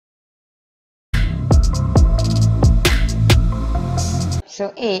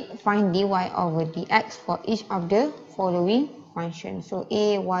So 8, find dy over dx for each of the following functions. So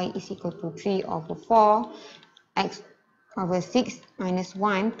a, y is equal to 3 over 4, x over 6 minus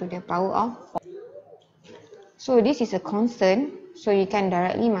 1 to the power of 4. So this is a constant, so you can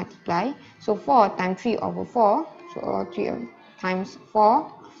directly multiply. So 4 times 3 over 4, so 3 times 4.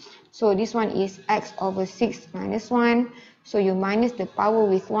 So this one is x over 6 minus 1. So you minus the power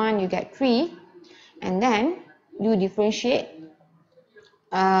with 1, you get 3. And then you differentiate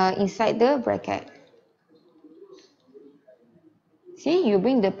inside the bracket. See, you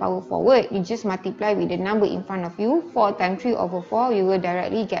bring the power forward, you just multiply with the number in front of you. 4 times 3 over 4, you will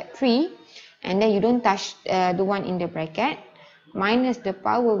directly get 3. And then you don't touch the one in the bracket. Minus the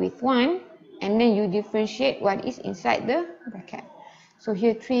power with 1. And then you differentiate what is inside the bracket. So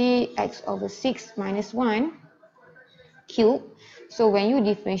here 3x over 6 minus 1 cube. So when you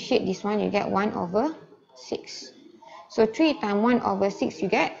differentiate this one, you get 1 over 6. So 3 times 1 over 6, you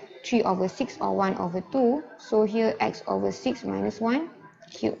get 3 over 6 or 1 over 2. So here x over 6 minus 1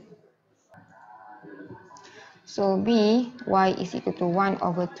 cube. So b, y is equal to 1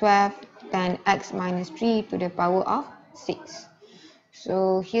 over 12, then x minus 3 to the power of 6.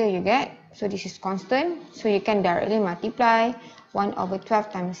 So here you get, so this is constant, so you can directly multiply. 1 over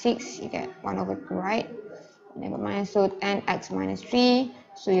 12 times 6, you get 1 over 2, right? Never mind, so 10x minus 3,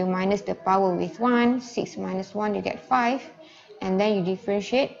 so you minus the power with 1, 6 minus 1, you get 5. And then you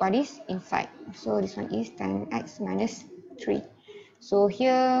differentiate what is inside. So this one is 10x minus 3. So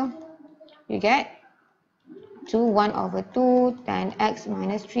here you get 1 over 2, 10x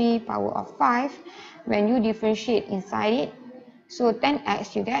minus 3, power of 5. When you differentiate inside it, so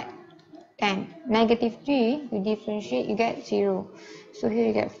 10x you get 10. Negative 3, you differentiate, you get 0. So here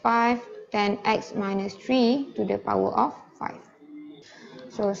you get 5, 10x minus 3 to the power of 5.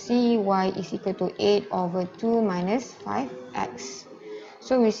 So cy is equal to 8 over 2 minus 5x.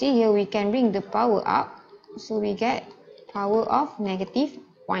 So we see here we can bring the power up. So we get power of negative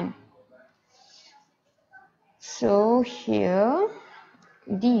 1. So here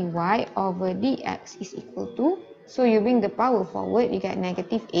dy over dx is equal to, so you bring the power forward, you get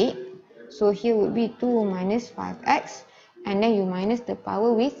negative 8. So here would be 2 minus 5x. And then you minus the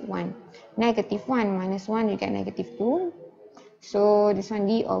power with 1. Negative 1 minus 1, you get negative 2. So this one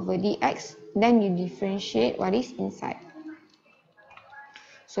d over dx. Then you differentiate what is inside.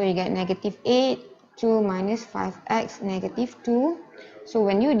 So you get negative 8, 2 minus 5x, negative 2. So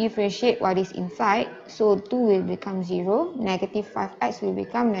when you differentiate what is inside, so 2 will become 0, negative 5x will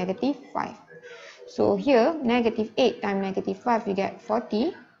become negative 5. So here, negative 8 times negative 5, you get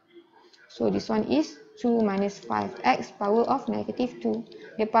 40. So this one is 2 minus 5x, power of negative 2.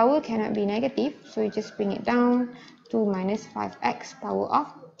 The power cannot be negative, so you just bring it down. 2 minus 5x, power of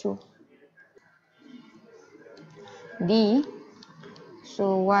 2. D,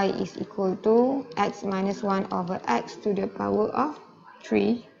 so y is equal to x minus 1 over x to the power of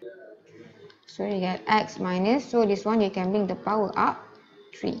 3. So you get x minus, so this one you can bring the power up,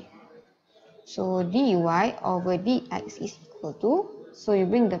 3. So dy over dx is equal to, so you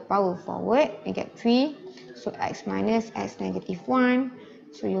bring the power forward, you get 3. So x minus x negative 1.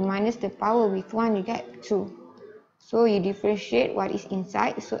 So you minus the power with 1, you get 2. So you differentiate what is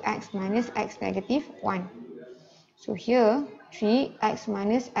inside, so x minus x negative 1. So here 3x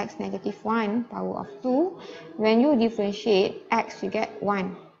minus x negative 1, power of 2. When you differentiate x, you get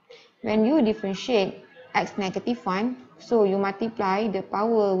 1. When you differentiate x negative 1, so you multiply the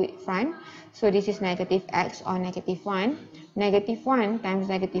power with front. So this is negative x or negative 1. Negative 1 times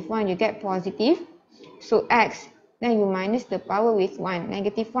negative 1, you get positive. So x, then you minus the power with 1.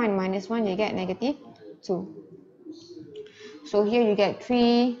 Negative 1 minus 1, you get negative 2. So here you get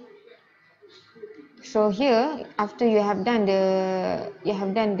 3. So here, after you have done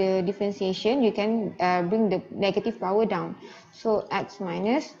the differentiation, you can bring the negative power down. So x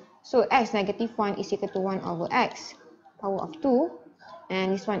minus, so x negative 1 is equal to 1 over x, power of 2.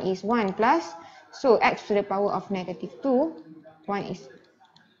 And this one is 1 plus, so x to the power of negative 2, 1 is.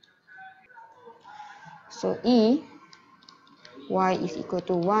 So y is equal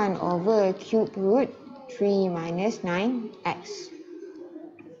to 1 over cube root 3 minus 9x.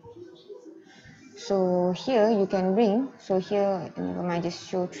 So here you can bring, so here, never mind, just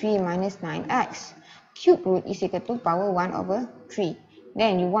show 3 minus 9x. Cube root is equal to power 1 over 3.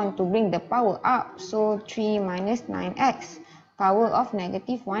 Then you want to bring the power up, so 3 minus 9x, power of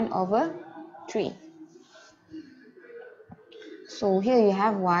negative 1 over 3. So here you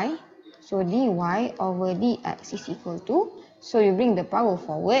have y, so dy over dx is equal to, so you bring the power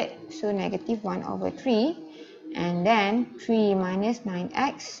forward, so negative 1 over 3, and then 3 minus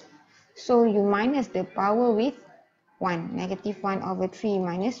 9x. So you minus the power with 1. Negative 1 over 3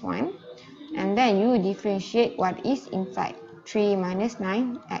 minus 1. And then you differentiate what is inside. 3 minus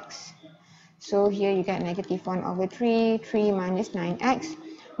 9x. So here you get negative 1 over 3, 3 minus 9x.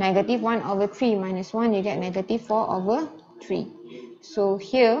 Negative 1 over 3 minus 1, you get negative 4 over 3. So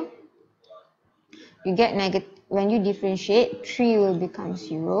here, you get negative, when you differentiate, 3 will become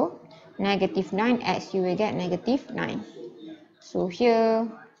 0. Negative 9x, you will get negative 9. So here,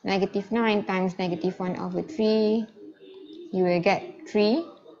 negative 9 times negative 1 over 3, you will get 3.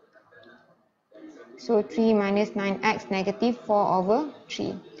 So 3 minus 9x, negative 4 over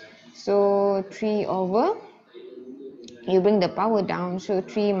 3. So 3 over, you bring the power down, so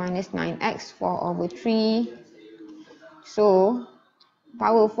 3 minus 9x, 4 over 3. So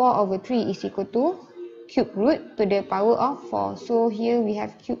power 4 over 3 is equal to cube root to the power of 4. So here we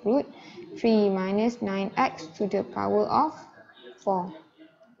have cube root 3 minus 9x to the power of 4.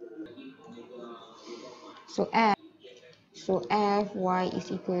 So f y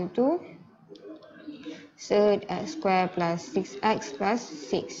is equal to third x squared plus 6x plus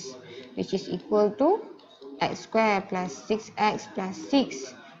 6, which is equal to x squared plus 6x plus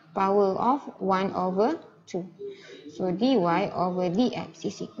 6 power of 1 over 2. So dy over dx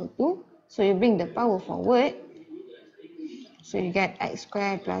is equal to, so you bring the power forward, so you get x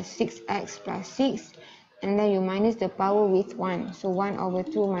squared plus 6x plus 6, and then you minus the power with 1, so 1 over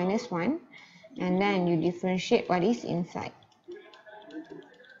 2 minus 1, and then you differentiate what is inside.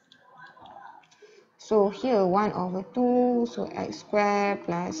 So here 1 over 2, so x squared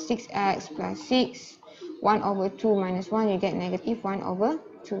plus 6x plus 6, 1 over 2 minus 1, you get negative 1 over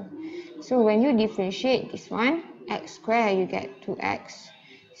 2. So when you differentiate this one, x squared you get 2x,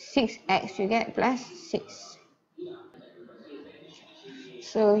 6x you get plus 6.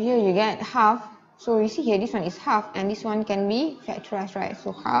 So here you get half. So you see here this one is half and this one can be factorized, right?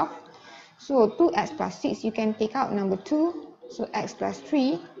 So half. So 2x plus 6 you can take out number 2. So x plus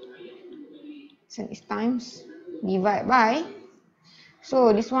 3. So it's times divide by.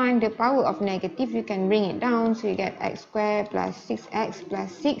 So this one, the power of negative, you can bring it down. So you get x squared plus 6x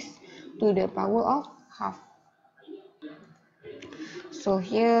plus 6 to the power of half. So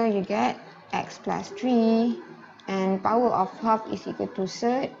here you get x plus 3 and power of half is equal to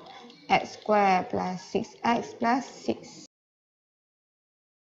third, x squared plus 6x plus 6.